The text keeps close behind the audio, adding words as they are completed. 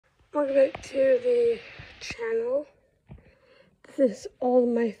Welcome back to the channel. This is all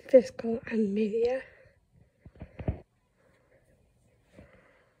my physical and media.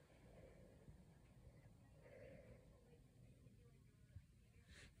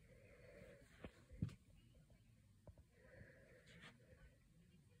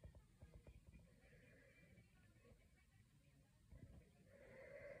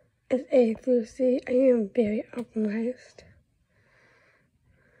 As A through C, I am very organized.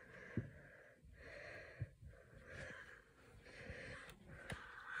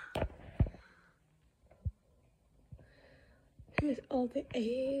 Here's all the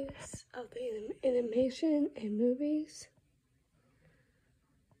A's of the animation and movies.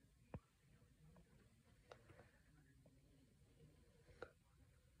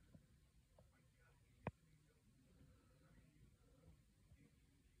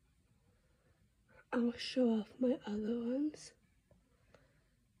 I will show off my other ones.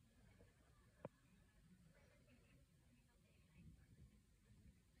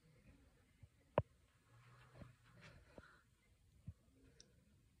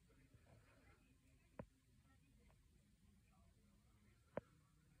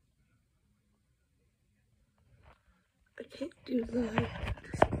 I can't do live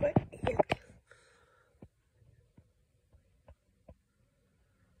just quite yet.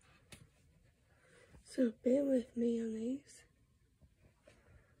 So bear with me on these.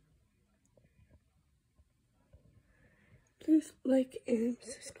 Please like and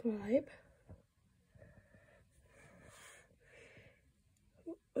subscribe.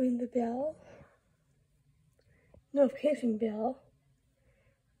 Ring the bell. Notification bell.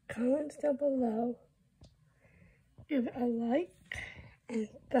 Comments down below. Give it a like and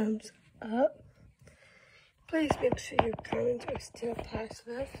thumbs up. Please make sure your comments are still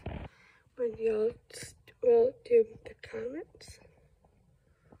positive when you will do the comments.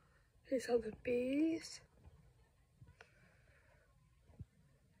 Here's all the bees.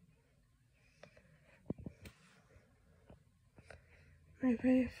 My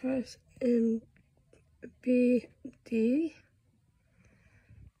very first MBD.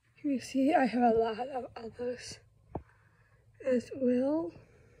 You see, I have a lot of others as well.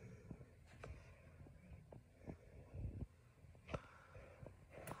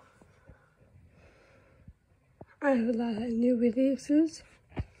 I have a lot of new releases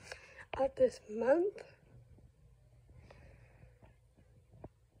of this month.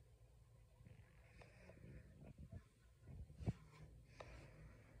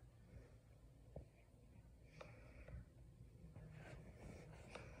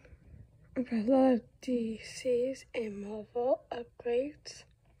 I got a lot of DCs and Marvel upgrades.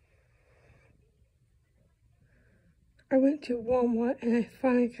 I went to Walmart and I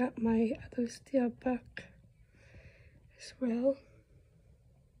finally got my other steelbook as well.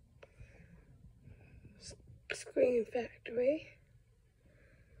 Screen Factory.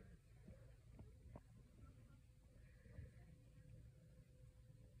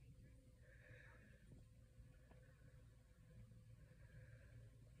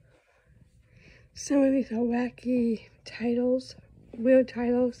 Some of these are wacky titles, weird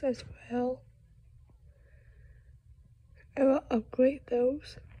titles as well. I will upgrade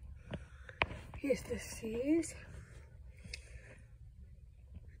those. Here's the C's.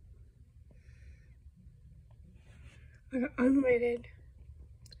 I got unrated,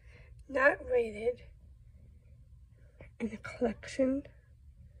 not rated, and a collection.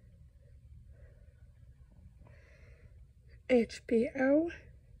 HBO.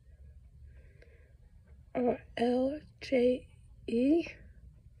 Or LJE.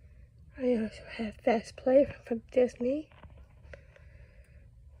 I also have Fast Play from Disney.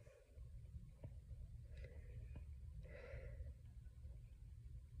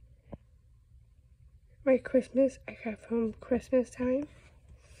 My Christmas I got from Christmas time.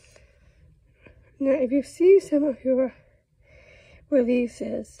 Now, if you see some of your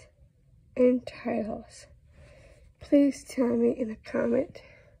releases and titles, please tell me in the comment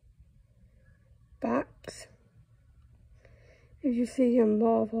box. If you see your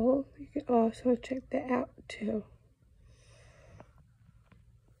Marvel, you can also check that out too.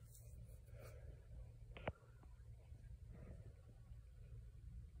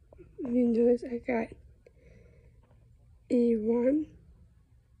 You notice I got E1,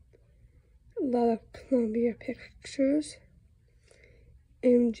 a lot of Columbia Pictures,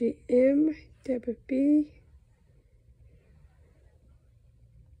 MGM, WB,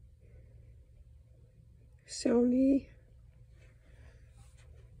 Sony,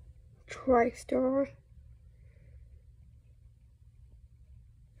 TriStar.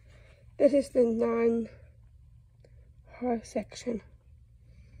 This is the non-horror section.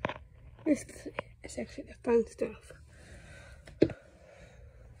 This is actually the fun stuff.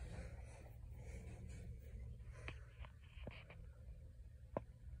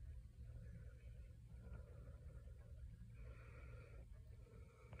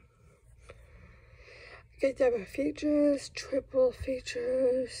 Get double features, triple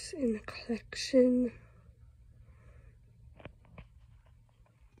features in the collection.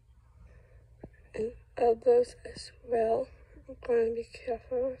 And others as well. I'm going to be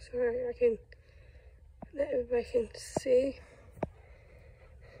careful so I can let everybody can see.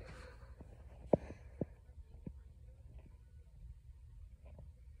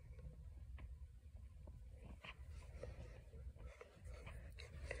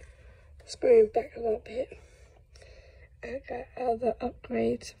 Let's bring it back a little bit. I got other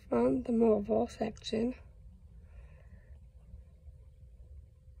upgrades from the mobile section.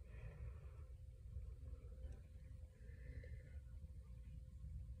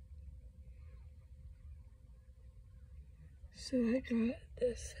 So I got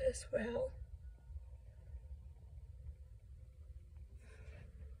this as well.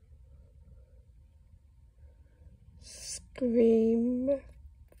 Scream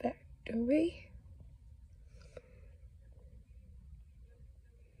Factory.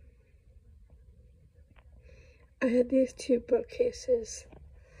 I had these two bookcases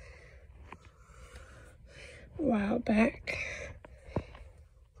a while back.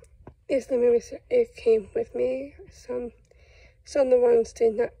 These are the movies it came with me. Some of the ones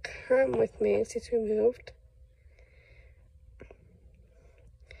did not come with me, it's just removed.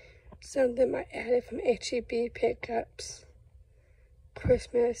 Some of them I added from HEB pickups.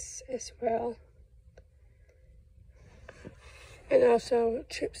 Christmas as well. And also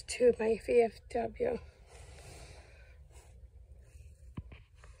trips to my VFW.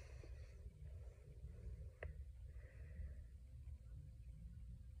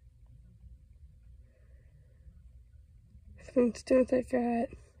 For instance, I got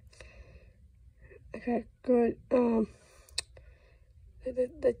good,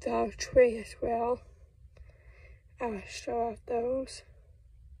 the dog tray as well. I'll show off those.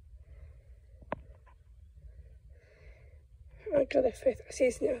 I got the 5th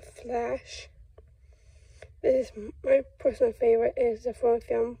season of Flash. This is my personal favorite, is the fourth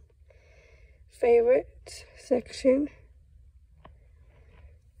film favorites section.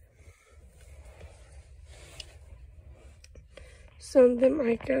 Some of them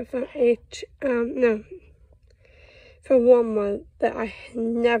I got from from Walmart that I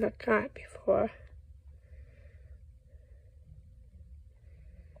never got before.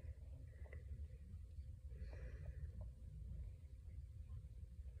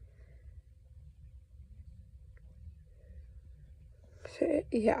 So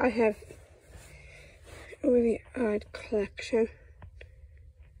yeah, I have a really odd collection.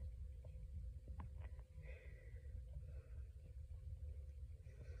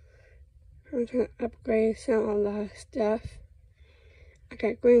 I'm trying to upgrade some of the stuff. I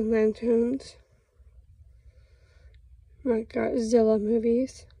got Green Lanterns. My Godzilla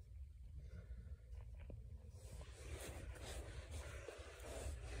movies.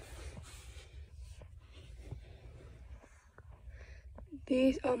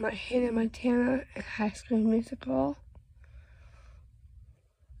 These are my Hannah Montana and High School Musical.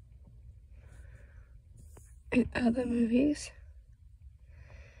 And other movies.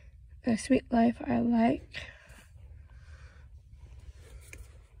 A Sweet Life I Like.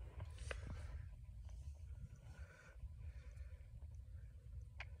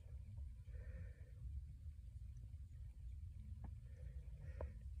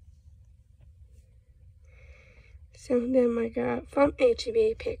 Some of them I got from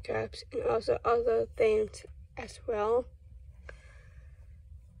HEB pickups and also other things as well.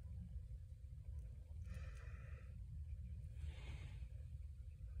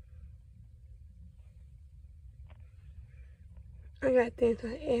 I got things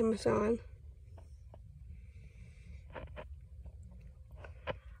on Amazon.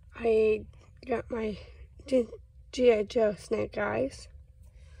 I got my G.I. Joe Snake Eyes.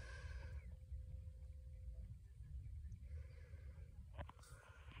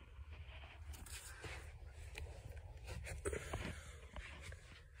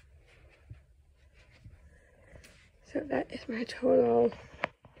 So that is my total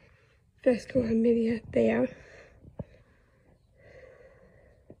physical media there.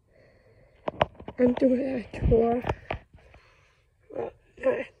 I'm doing a tour. Well,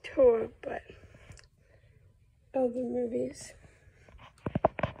 not a tour, but other movies.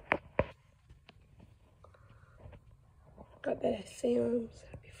 Got the Sam's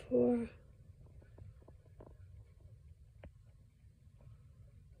before.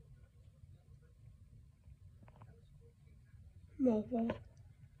 Marvel.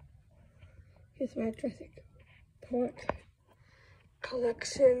 Here's my Jurassic Park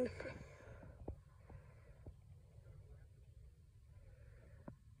collection.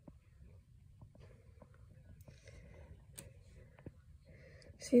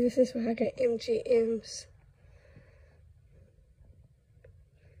 See, this is where I got MGM's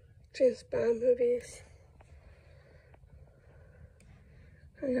James Bond movies.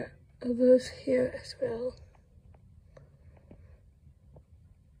 I got others here as well.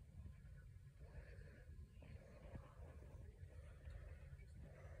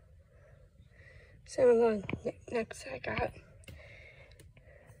 Some of the knickknacks I got.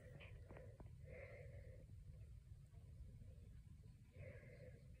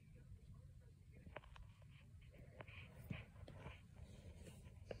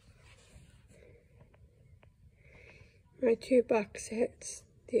 My 2 box sets,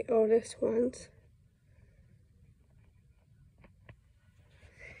 the oldest ones.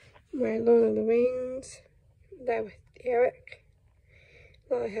 My Lord of the Rings, that with Eric.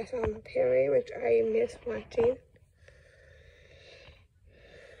 Well, it has on the Perry, which I miss watching.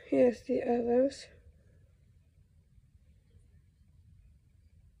 Here's the others.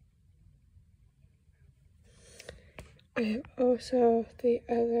 I have also the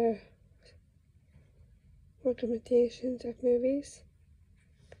other recommendations of movies.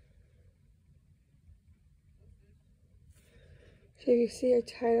 So you see a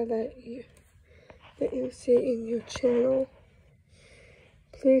title that you see in your channel,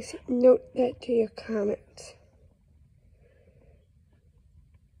 please note that to your comments.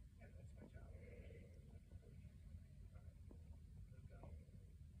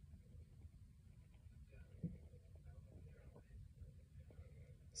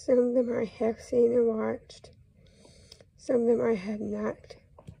 Some of them I have seen and watched. Some of them I have not.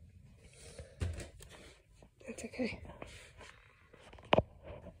 That's okay.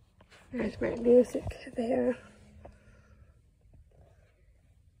 There's my music there.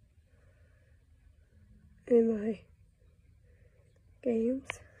 And my games.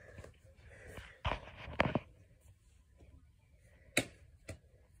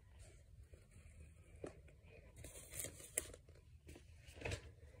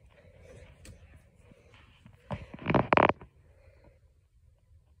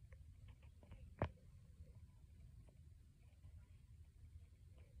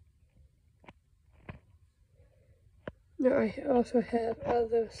 Now I also have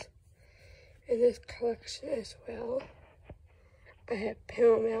others in this collection as well. I have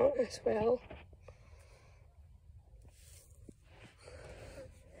Paramount as well.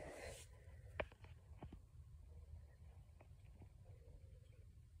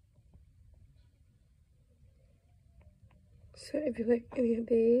 So if you like any of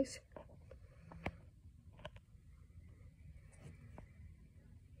these,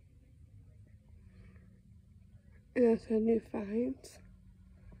 and also new finds.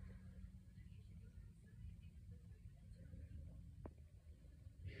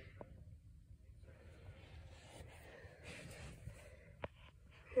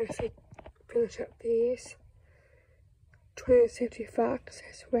 As I finish up these, 20th Century Fox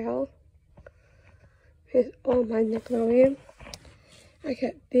as well. Here's all my Nickelodeon. I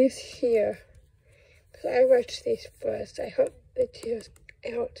got this here because I watched these first. I hope the tears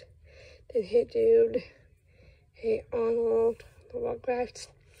out. Then Hey Dude, Hey Arnold, the Rugrats.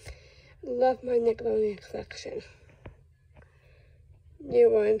 Love my Nickelodeon collection.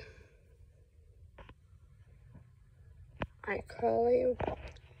 New one. iCarly.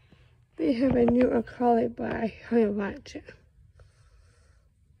 They have a new iCarly, but I haven't watched it.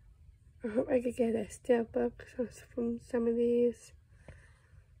 I hope I could get a steelbook from some of these.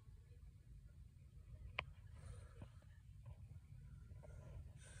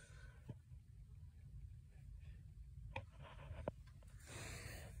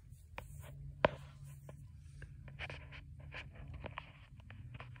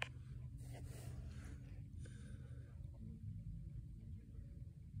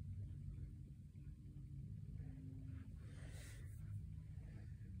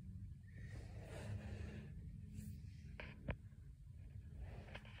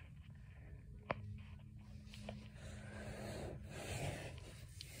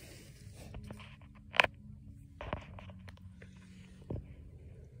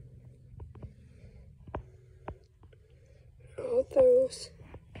 All those.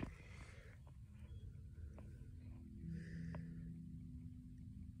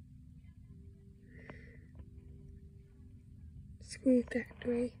 Screen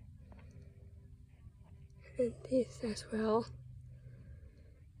Factory. And these as well.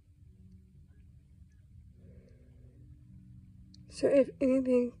 So if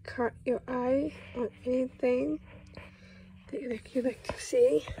anything caught your eye or anything that you'd like to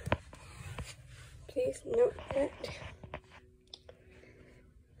see, please note that.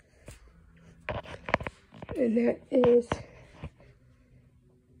 And that is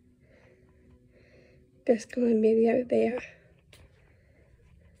just going to be out there.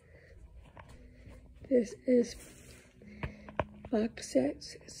 This is box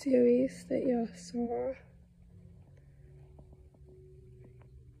sets series that y'all saw.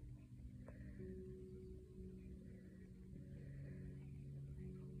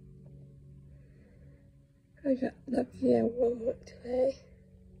 I got lucky at Walmart today.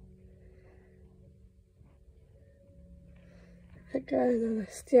 I got another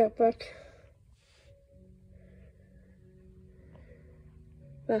steelbook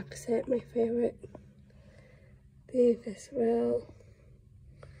box set, my favorite. These as well.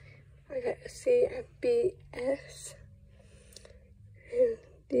 I got C and B, S, and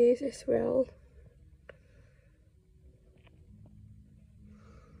these as well.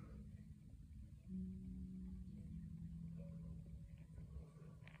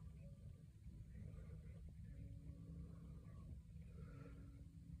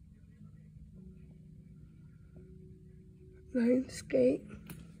 Lionsgate.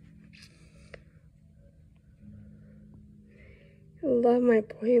 I love my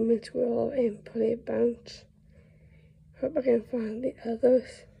Boy Meets World and Play Bounce. Hope I can find the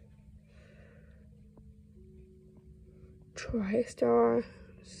others. TriStar,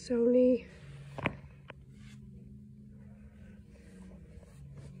 Sony.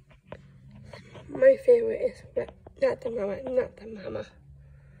 My favorite is not the mama.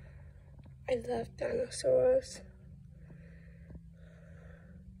 I love dinosaurs.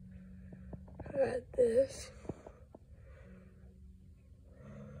 I got this.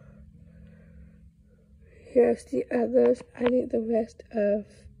 Here's the others. I need the rest of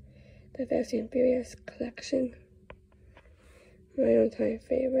the Fast and Furious collection. My all-time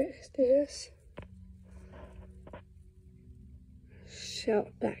favorite is this. Shout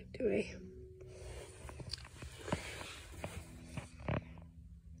Factory.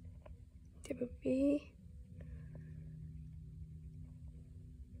 WB.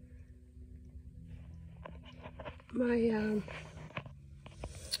 My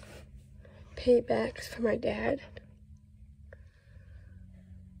paybacks for my dad.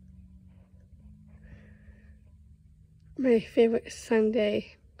 My favorite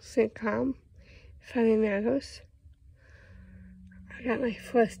Sunday sitcom, Family Matters. I got my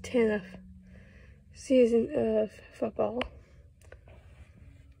first 10 of season of football.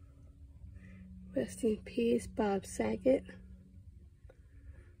 Rest in peace, Bob Saget.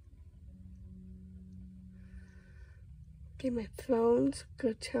 Game of Thrones,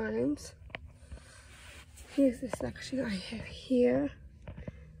 Good Times. Here's the section I have here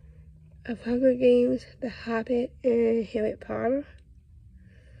of Hunger Games, The Hobbit, and Harry Potter.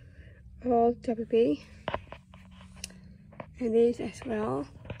 All WB. And these as well.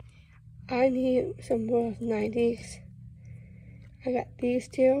 I need some more of 90s. I got these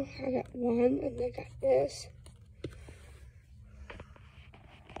two. I got one, and I got this.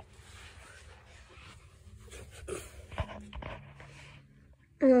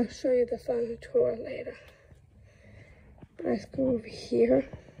 And I'll show you the final tour later. But let's go over here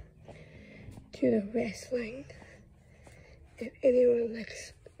to the wrestling. If anyone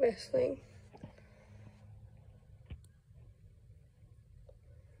likes wrestling.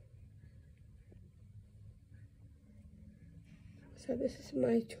 So this is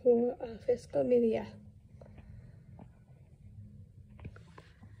my tour of physical media.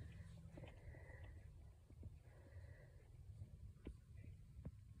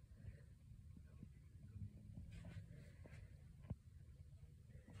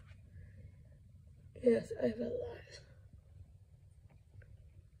 Yes, I have a lot.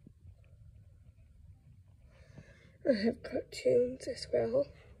 I have cartoons as well.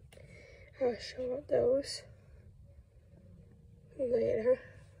 I'll show those later.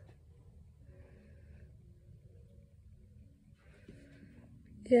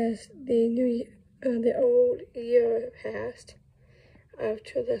 Yes, the old year passed of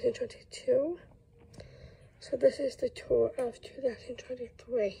 2022. So this is the tour of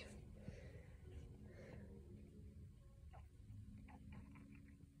 2023.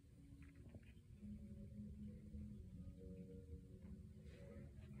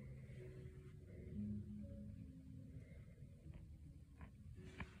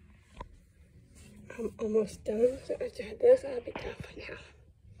 I'm almost done, so after this, I'll be done for now.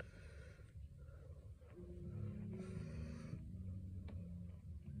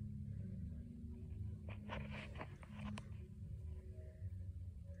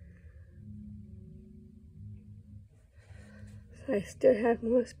 I still have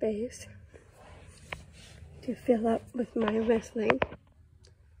more space to fill up with my wrestling.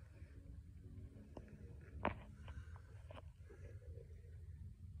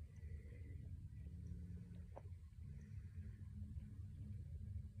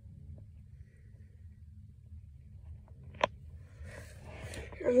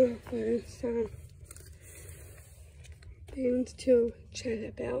 I'm going to find some things to chat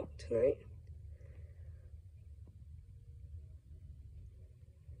about tonight.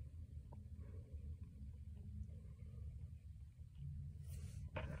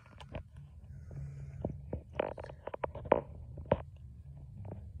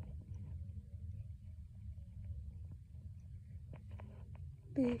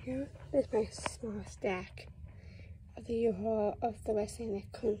 There you go. There's my small stack of the U-Haul of the wrestling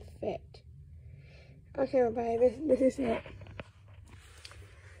that couldn't fit. Okay, everybody, this is it.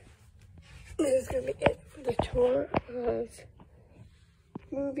 This is going to be it for the tour of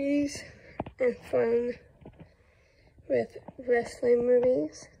movies and fun with wrestling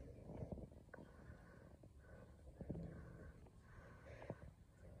movies.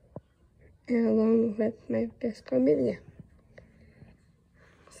 And along with my physical media.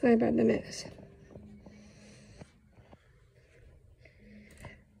 Sorry about the mess.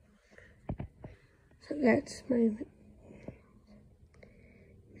 So that's my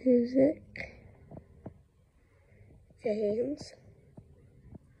music, games,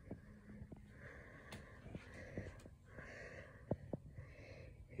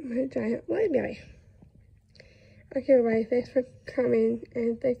 my giant library. Okay, everybody, thanks for coming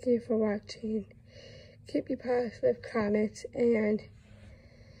and thank you for watching. Keep your positive comments, and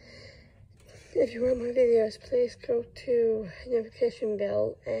if you want more videos, please go to notification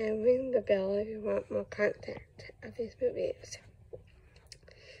bell and ring the bell if you want more content of these movies.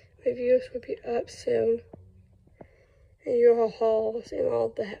 Reviews will be up soon, and your hauls and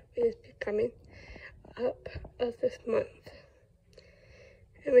all that is coming up of this month.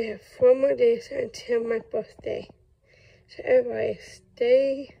 And we have 4 more days until my birthday. So everybody,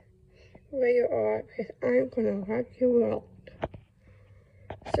 stay where you are, because I'm gonna rock your world.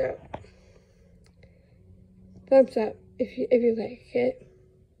 So, thumbs up if you like it,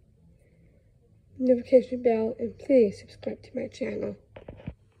 notification bell, and please subscribe to my channel.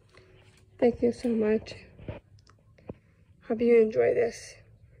 Thank you so much. Hope you enjoy this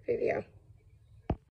video.